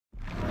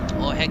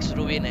Hex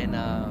Ruin and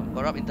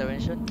Corrupt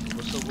Intervention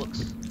also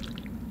works.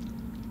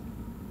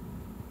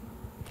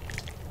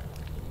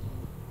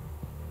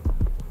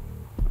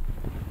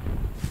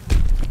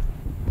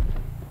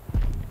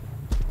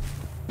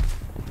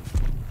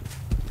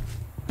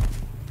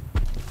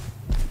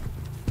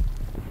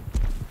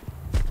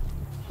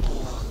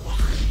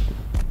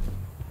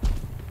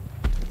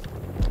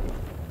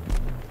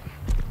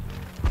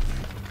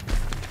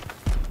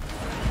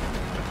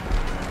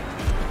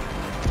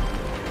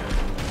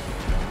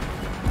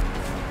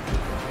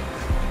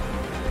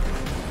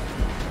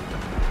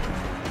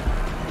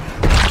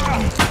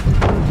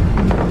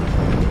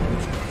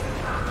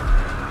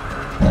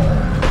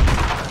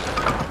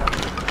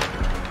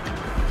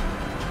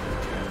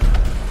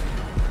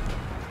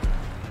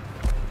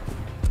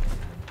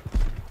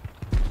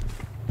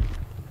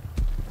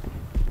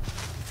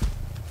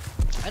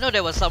 I know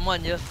there was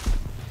someone here.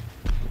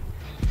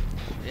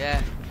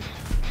 Yeah.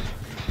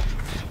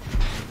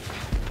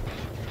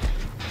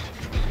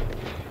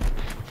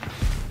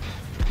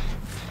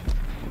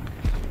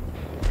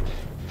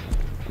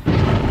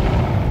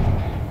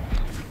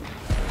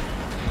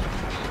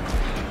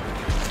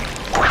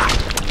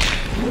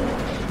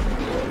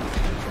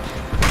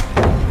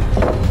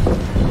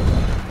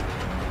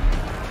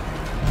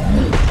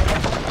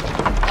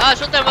 Ah,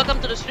 Showtime, welcome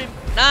to the stream.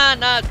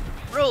 Nah,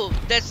 bro,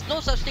 there's no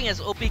such thing as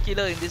OP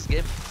killer in this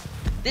game.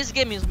 This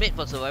game is made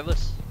for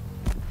survivors.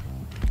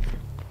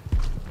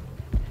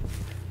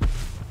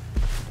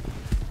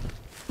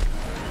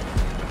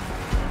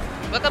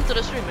 Welcome to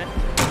the stream, man.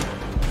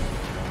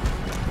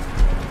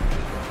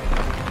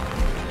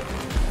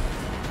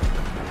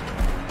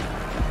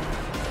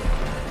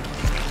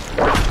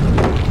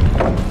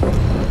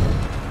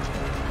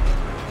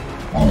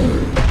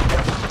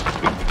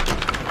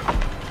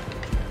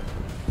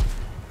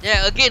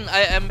 Yeah, again,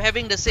 I am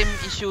having the same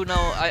issue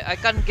now. I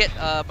can't get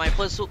my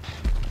first hook,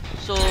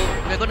 so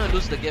we're gonna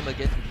lose the game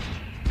again.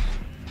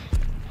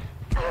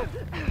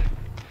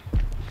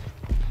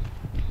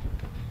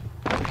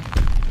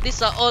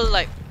 These are all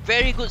like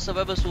very good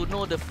survivors who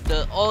know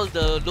all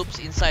the loops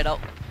inside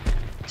out.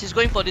 She's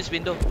going for this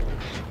window.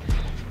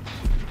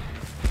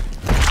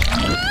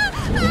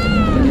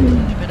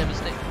 She made a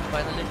mistake,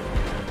 finally.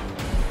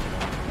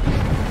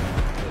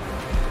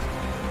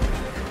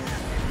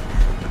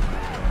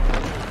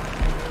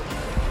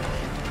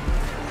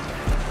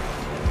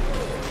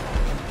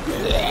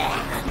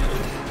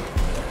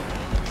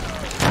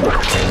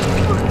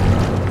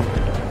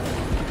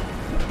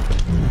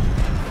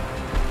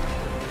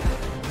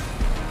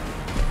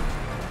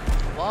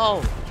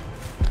 Wow.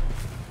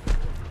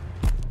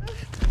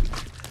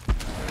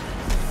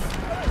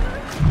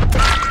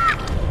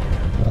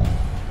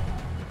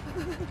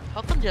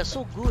 How come they are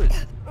so good?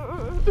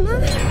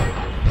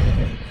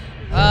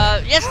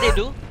 Yes, they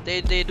do.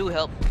 They do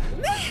help.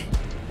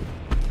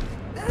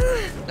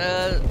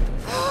 The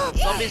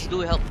zombies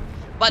do help,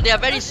 but they are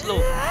very slow.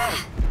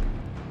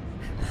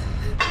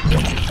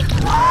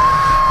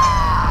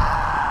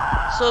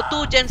 So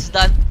 2 gens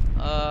done.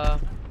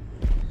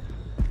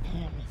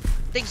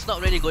 Things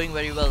not really going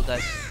very well,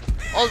 guys.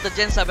 All the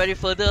gens are very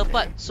further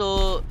apart,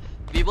 so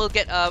we will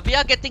get we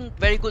are getting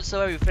very good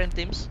survival with friend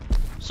teams.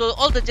 So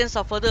all the gens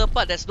are further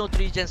apart. There's no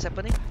 3 gens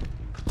happening.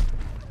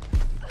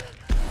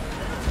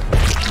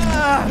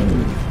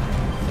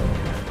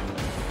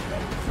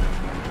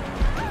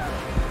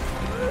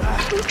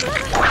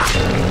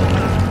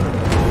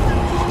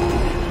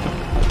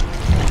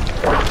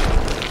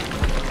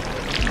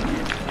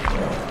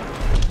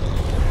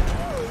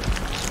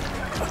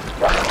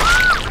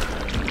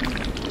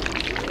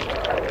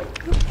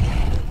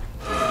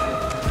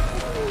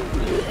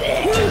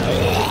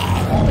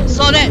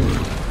 Saw that!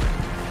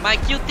 My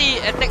cutie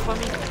attacked for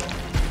me.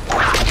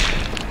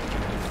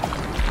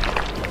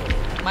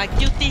 My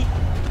cutie.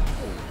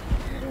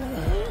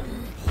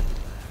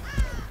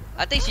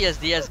 I think she has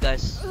DS,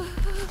 guys.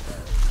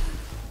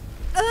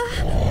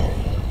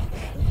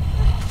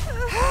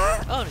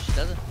 Oh, no, she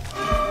doesn't.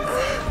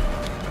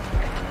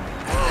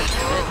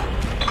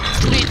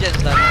 3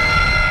 gens done.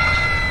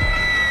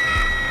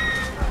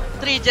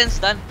 3 gens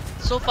done.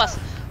 So fast.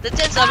 The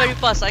gens are very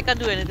fast. I can't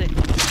do anything.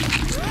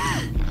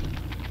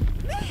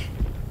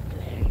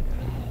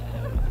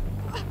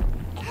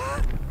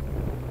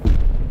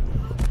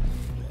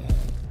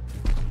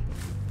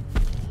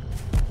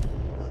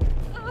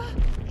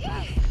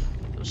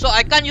 So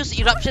I can't use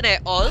eruption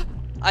at all.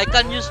 I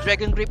can't use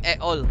dragon grip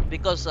at all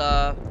because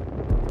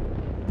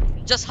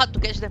just hard to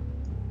catch them.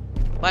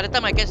 By the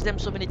time I catch them,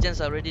 so many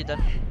gens are already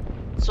done.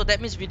 So that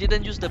means we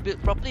didn't use the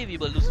build properly. We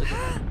will lose the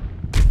game.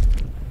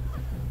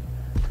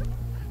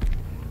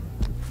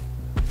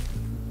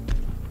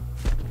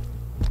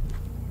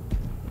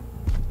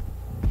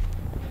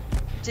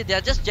 See, they are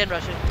just gen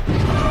rushing.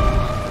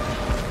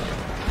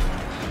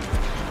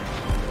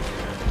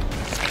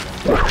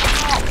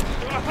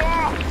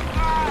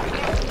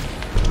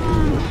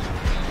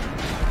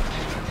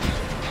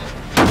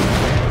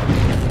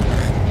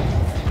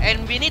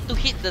 And we need to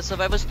hit the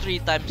survivors 3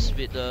 times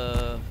with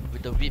the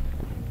whip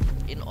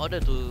in order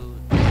to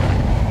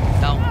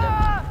down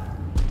them.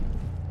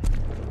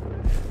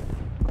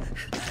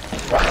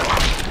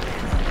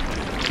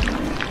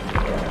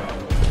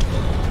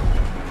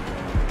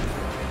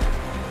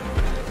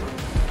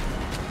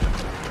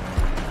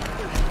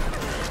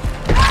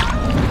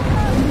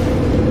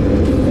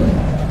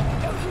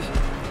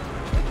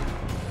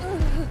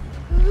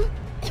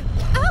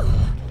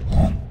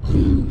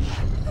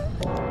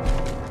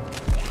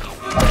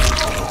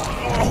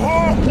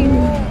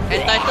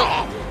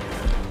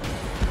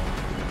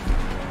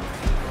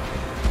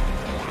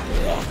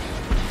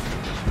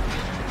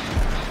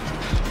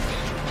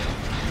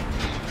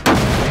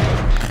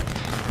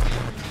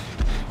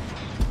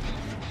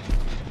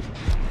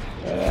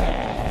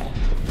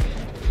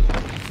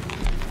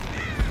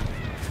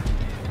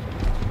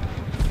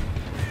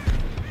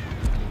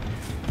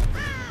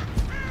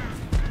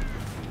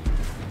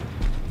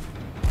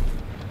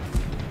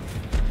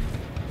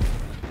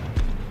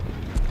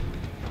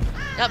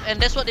 Yep,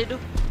 and that's what they do.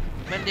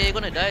 When they're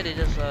gonna die, they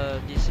just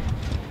DC.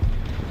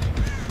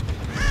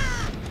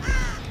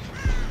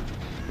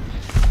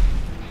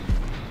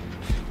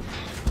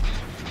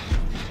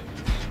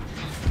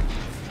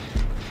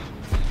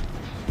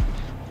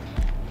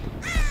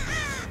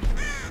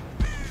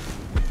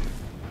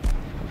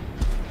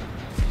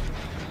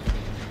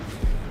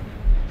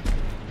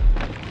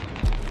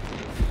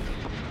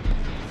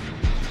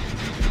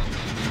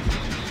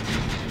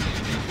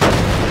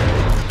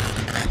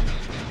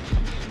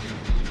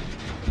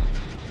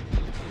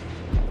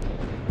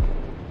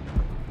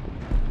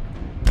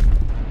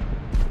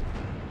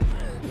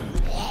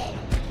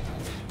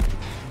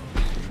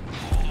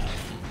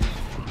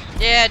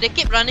 Yeah, they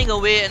keep running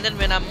away, and then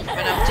when I'm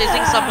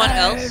chasing someone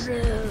else,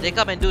 they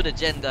come and do the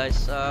gen,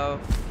 guys.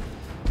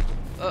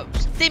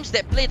 Teams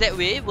that play that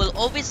way will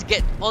always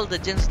get all the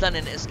gens done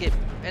and escape,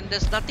 and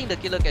there's nothing the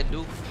killer can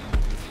do.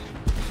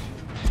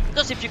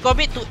 Because if you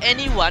commit to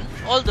anyone,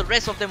 all the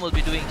rest of them will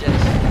be doing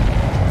gens.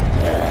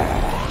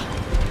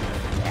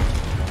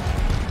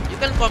 You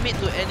can commit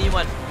to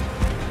anyone.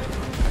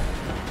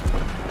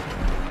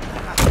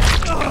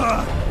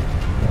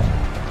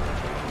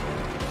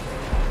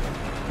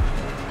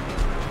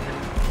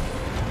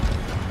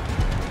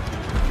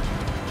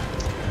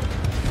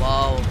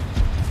 Wow.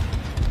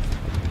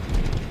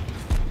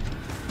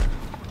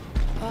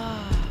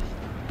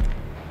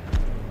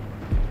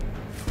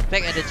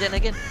 Back at the gen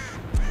again.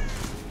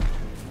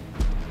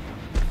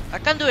 I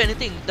can't do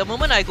anything. The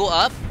moment I go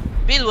up,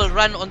 Bill will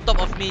run on top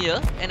of me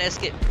here and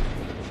escape.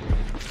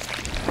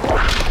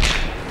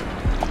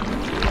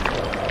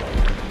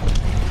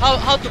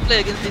 How to play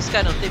against this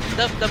kind of team?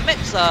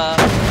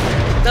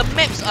 The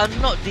maps are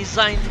not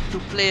designed to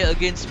play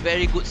against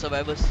very good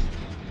survivors.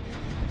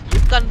 You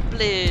can't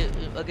play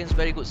against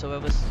very good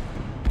survivors.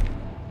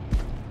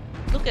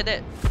 Look at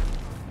that.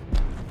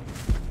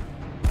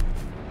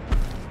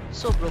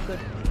 So broken.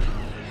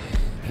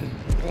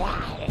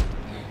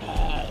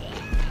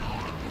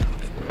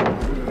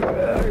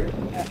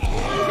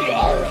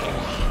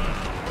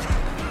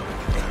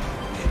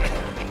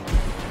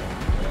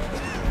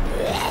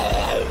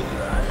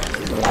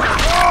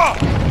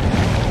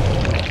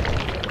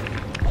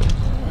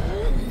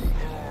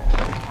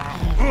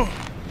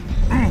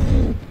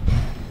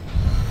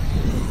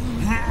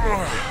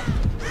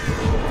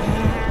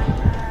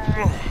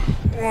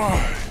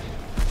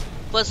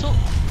 First hook.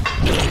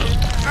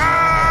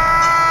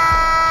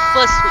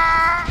 First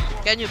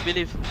hook. Can you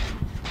believe?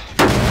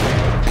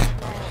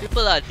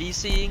 People are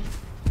DCing.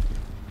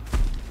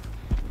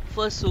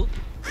 First hook.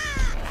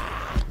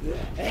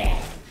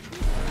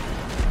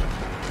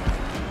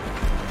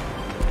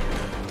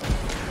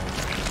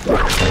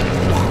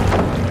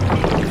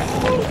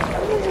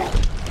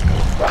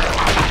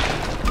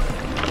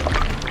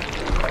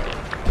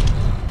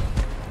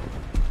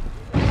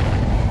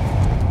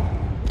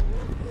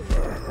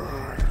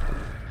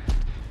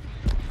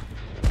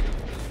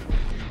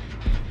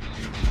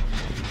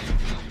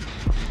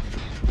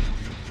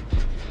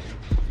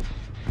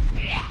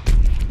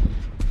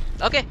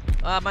 Okay,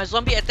 my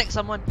zombie attacked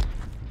someone.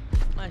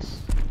 Nice.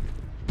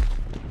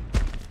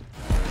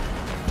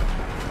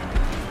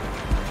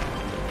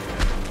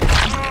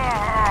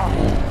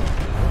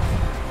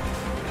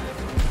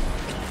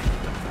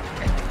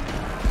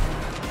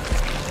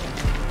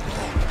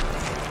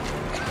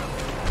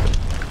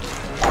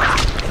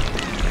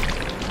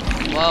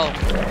 Wow.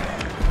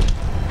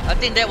 I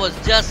think that was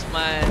just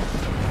my...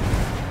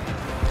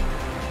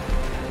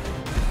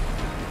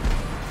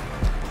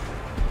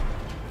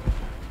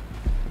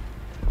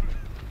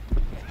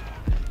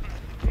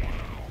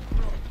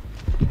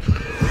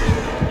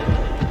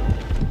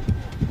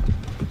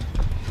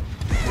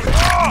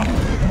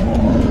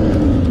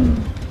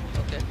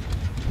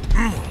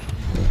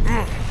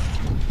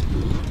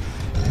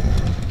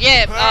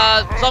 Yeah,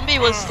 zombie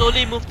will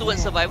slowly move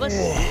towards survivors.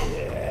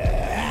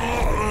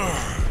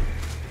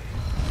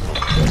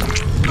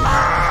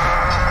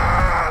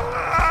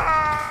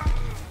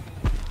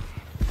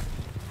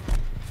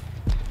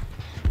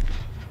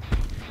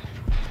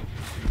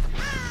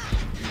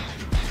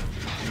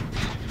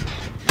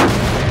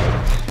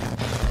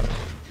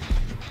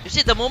 You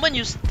see, the moment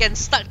you can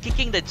start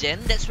kicking the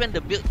gen, that's when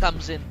the build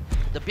comes in.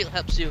 The build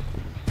helps you.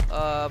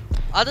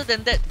 Other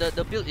than that,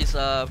 the build is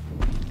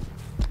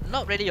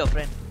not really your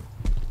friend.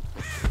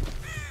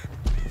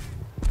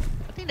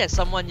 I think there's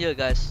someone here,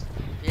 guys.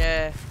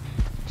 Yeah.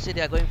 See,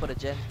 they are going for the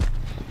gen.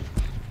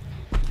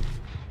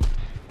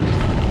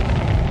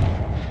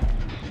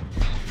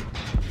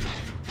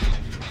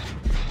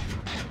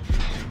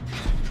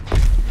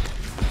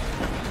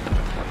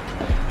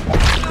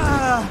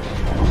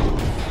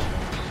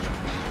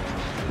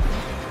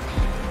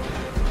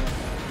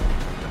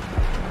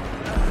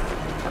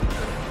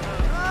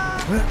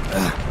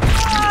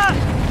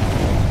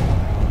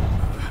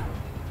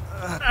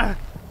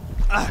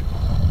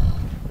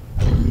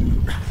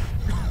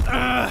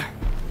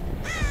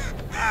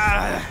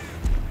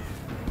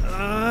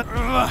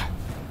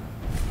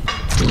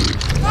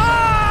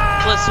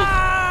 First hook.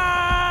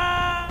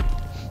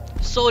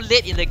 So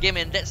late in the game,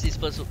 and that's his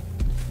first hook.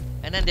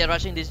 And then they're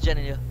rushing this gen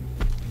in here.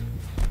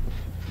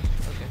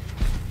 Okay.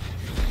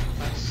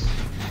 Nice.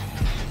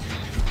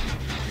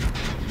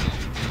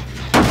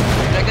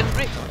 Dragon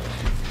Grip.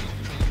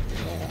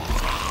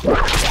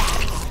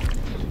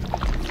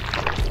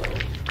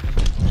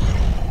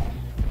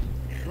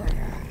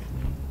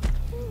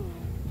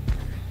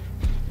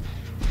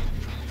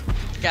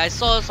 Okay, I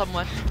saw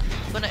someone.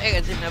 I'm gonna act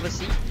as if never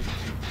see.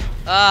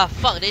 Ah,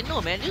 fuck, they know,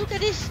 man. Look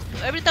at this.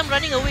 Every time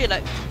running away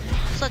like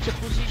such a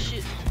pussy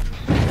shit.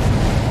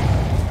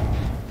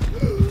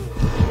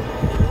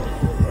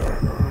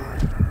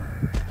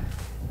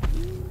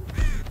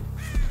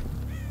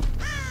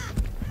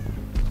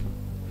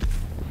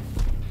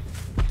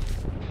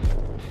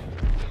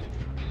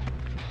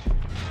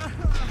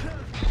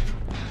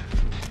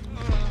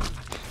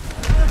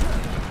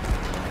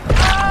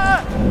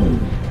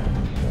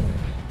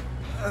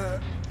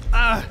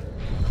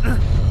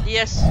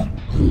 DS.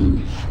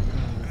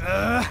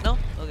 No?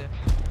 Okay.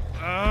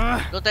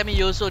 Don't tell me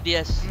you also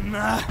DS. I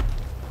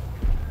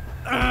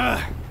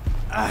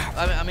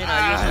mean,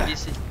 you also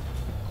DC.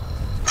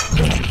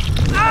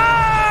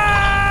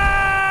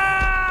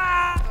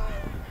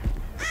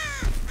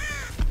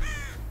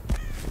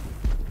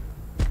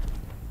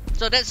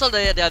 So that's all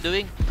they are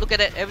doing. Look at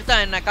that. Every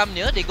time I come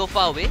near, they go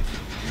far away,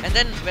 and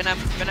then when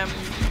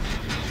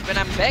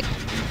I'm back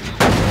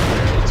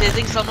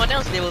chasing someone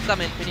else, they will come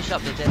and finish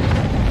up the gen.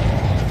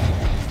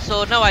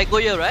 So now I go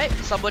here, right?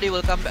 Somebody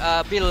will come.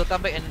 Bill will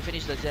come back and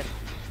finish the gen.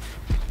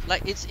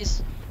 Like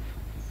it's.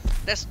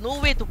 There's no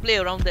way to play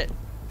around that.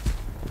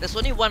 There's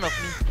only one of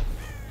me.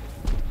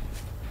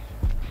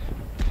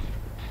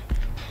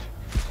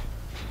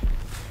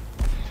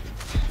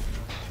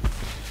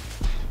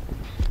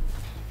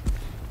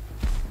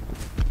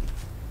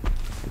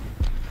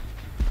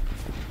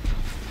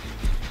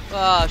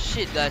 Ah,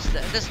 shit, guys.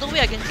 There's no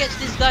way I can catch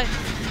this guy.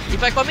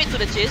 If I commit to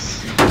the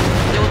chase,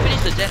 they will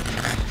finish the gen.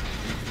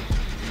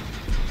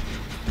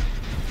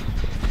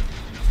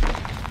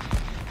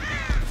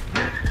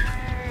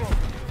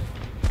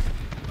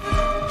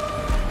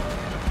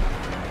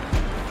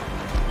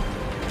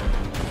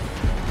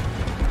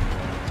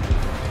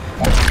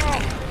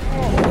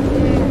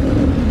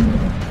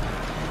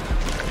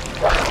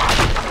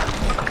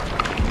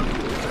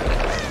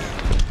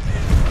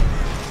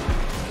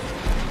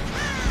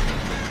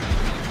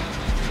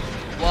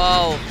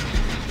 Wow,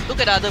 look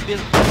at the other build.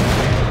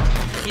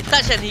 He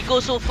touched and he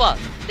goes so far.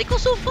 They go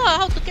so far,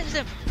 how to catch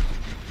them?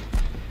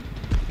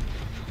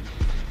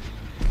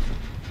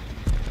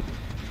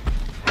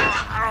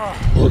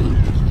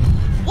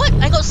 What?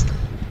 I got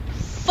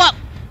fuck!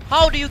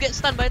 How do you get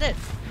stunned by that?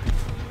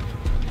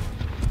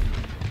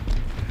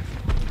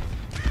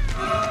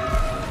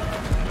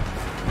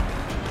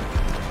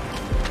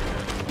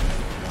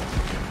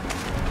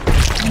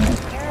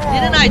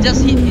 Didn't I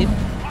just hit him?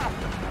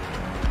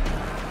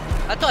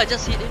 I thought I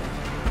just hit him.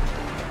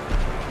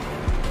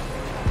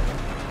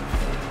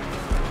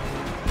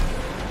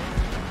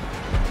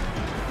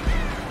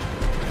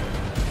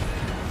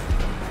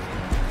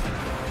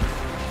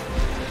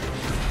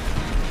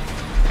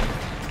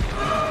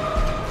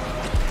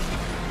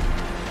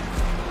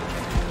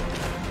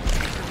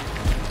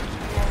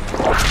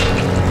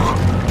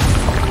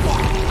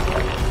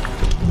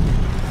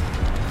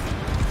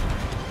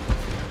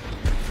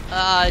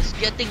 It's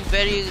getting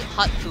very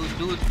hard to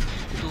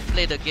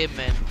play the game,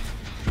 man.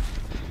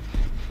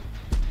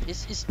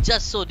 It's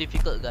just so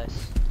difficult, guys.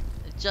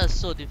 It's just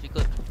so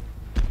difficult.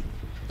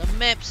 The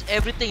maps,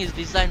 everything is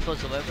designed for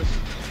survivors.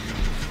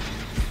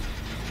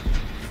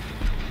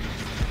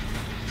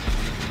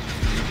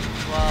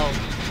 Wow.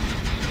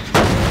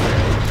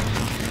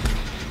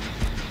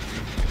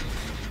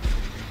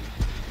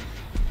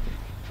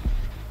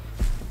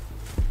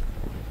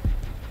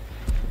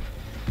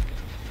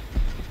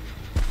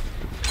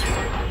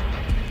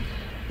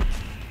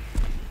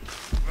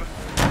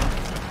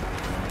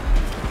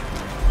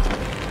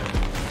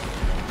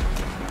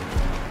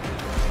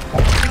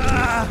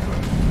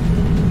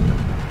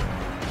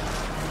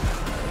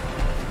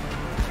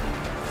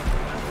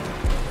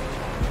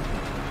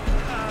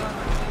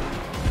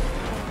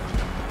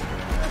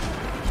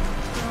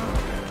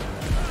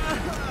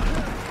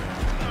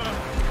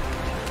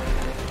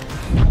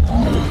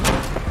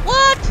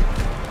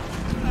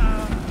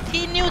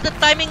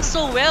 Timing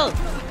so well.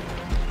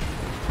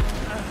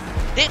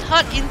 Dead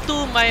hard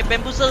into my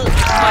bamboozle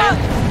spire.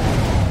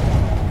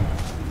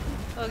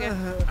 Okay.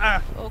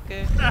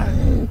 Okay.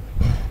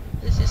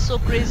 This is so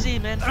crazy,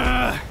 man.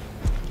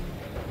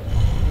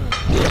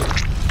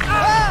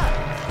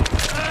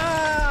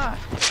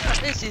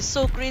 This is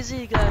so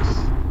crazy, guys.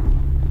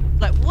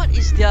 Like, what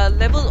is their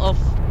level of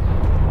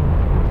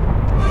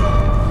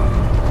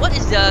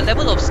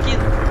skill?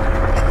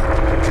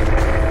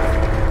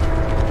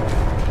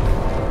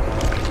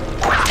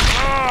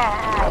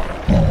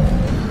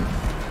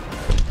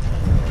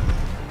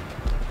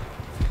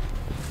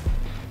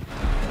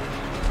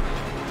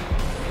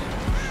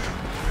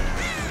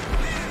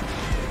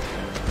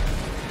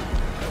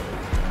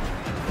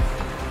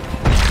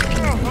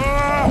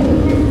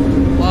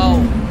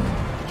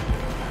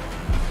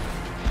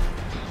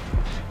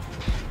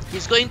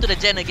 going to the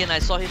gen again. I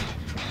saw him.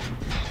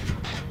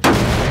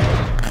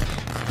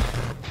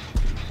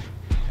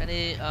 And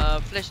he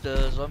flashed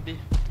the zombie.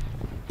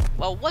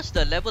 Wow, what's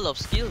the level of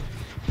skill?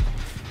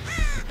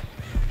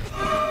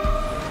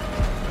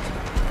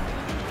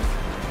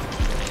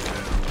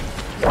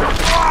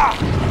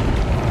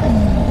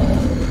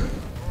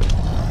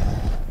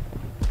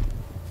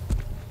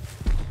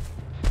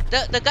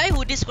 The guy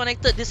who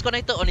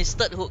disconnected on his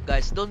third hook,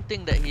 guys. Don't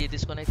think that he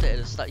disconnected at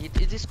the start. He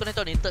disconnected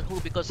on his third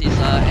hook because he's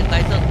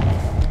entitled.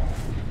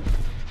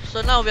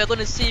 So now we are going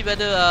to see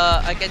whether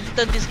I can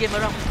turn this game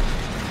around.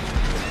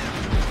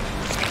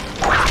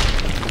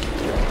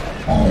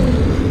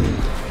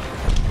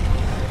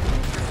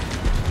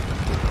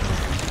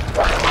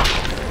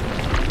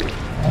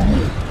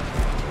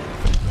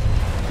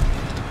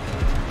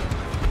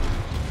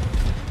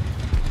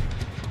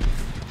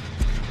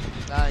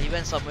 He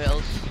went somewhere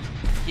else.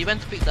 He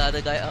went to pick the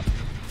other guy up.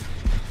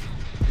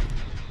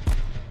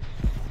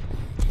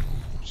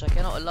 Which I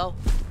cannot allow.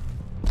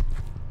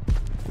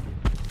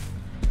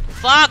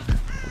 Fuck!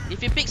 If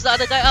he picks the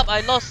other guy up,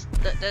 I lost.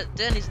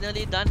 Then it's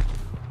nearly done.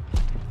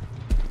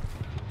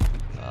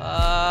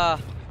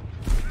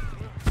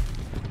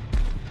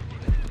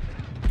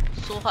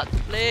 So hard to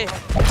play. So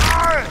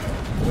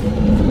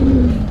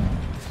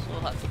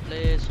hard to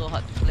play, so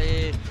hard to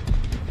play.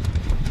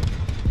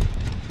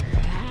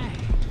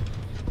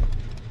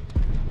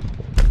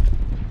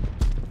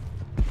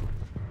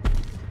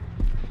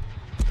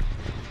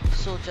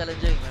 So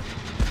challenging, man.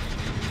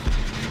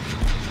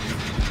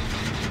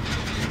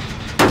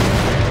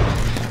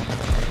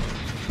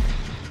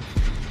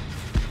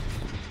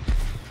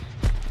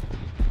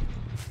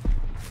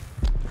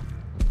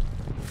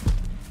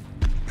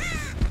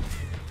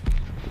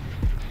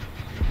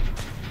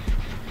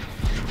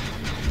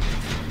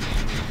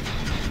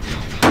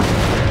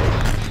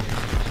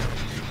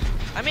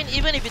 I mean,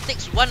 even if it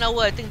takes 1 hour,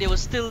 I think they will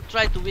still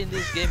try to win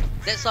this game.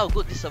 That's how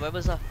good these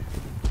survivors are.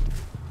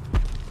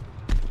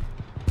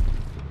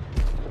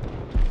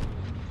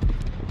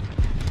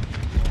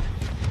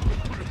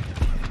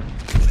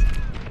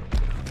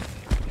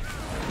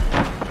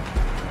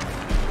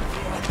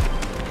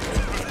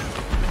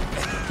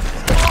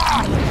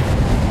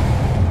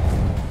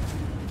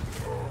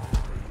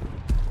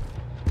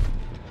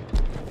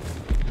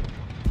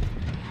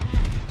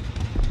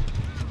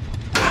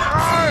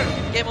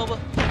 Game over.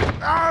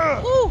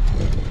 Woo!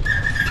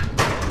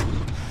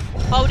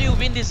 How do you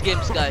win these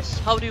games, guys?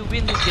 How do you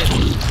win these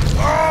games?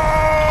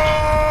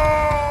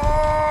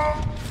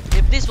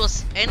 If this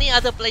was any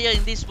other player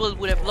in this world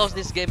would have lost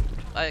this game,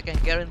 I can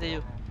guarantee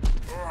you.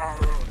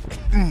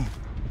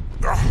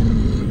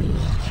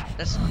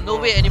 There's no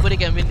way anybody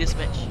can win this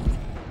match.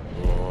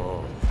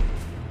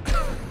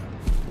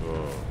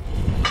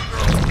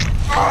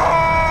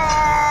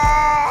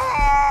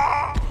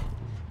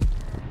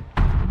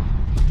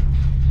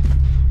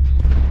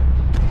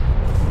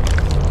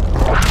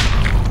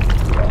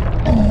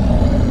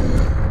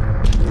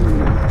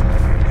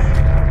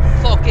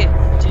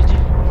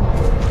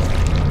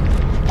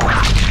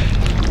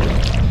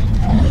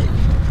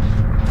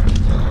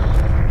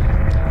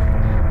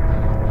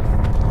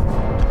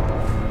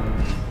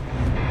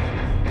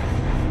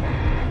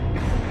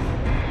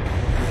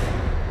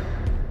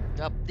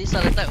 These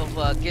are the type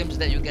of games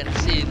that you can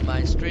see in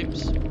my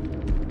streams.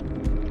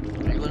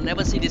 You will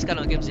never see these kind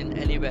of games in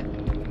anywhere.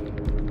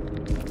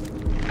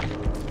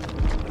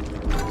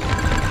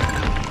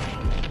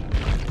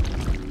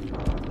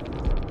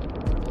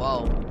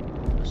 Wow,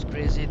 it's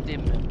crazy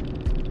team, man.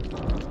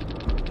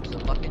 It's a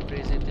fucking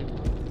crazy team.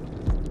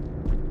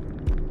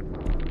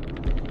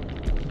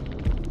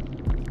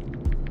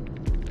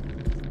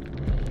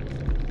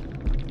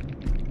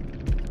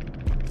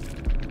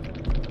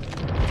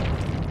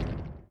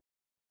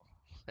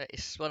 That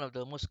is one of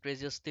the most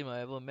craziest team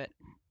I ever met.